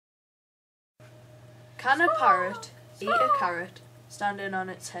Can a parrot eat a carrot standing on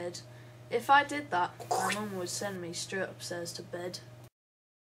its head? If I did that, my mum would send me straight upstairs to bed.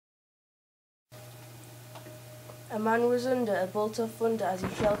 A man was under a bolt of thunder as he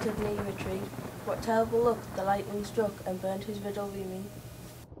sheltered near a tree. What terrible look the lightning struck and burnt his riddle beaming.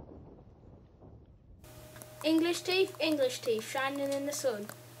 English teeth, shining in the sun,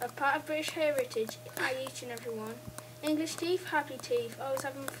 a part of British heritage are each and every one. English teeth, happy teeth, always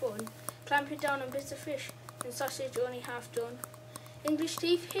having fun, clamping down on bits of fish and sausage only half done. English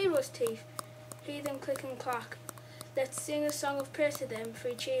teeth, heroes' teeth, hear them click and clack. Let's sing a song of praise to them,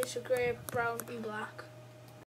 3 cheers for grey, brown and black.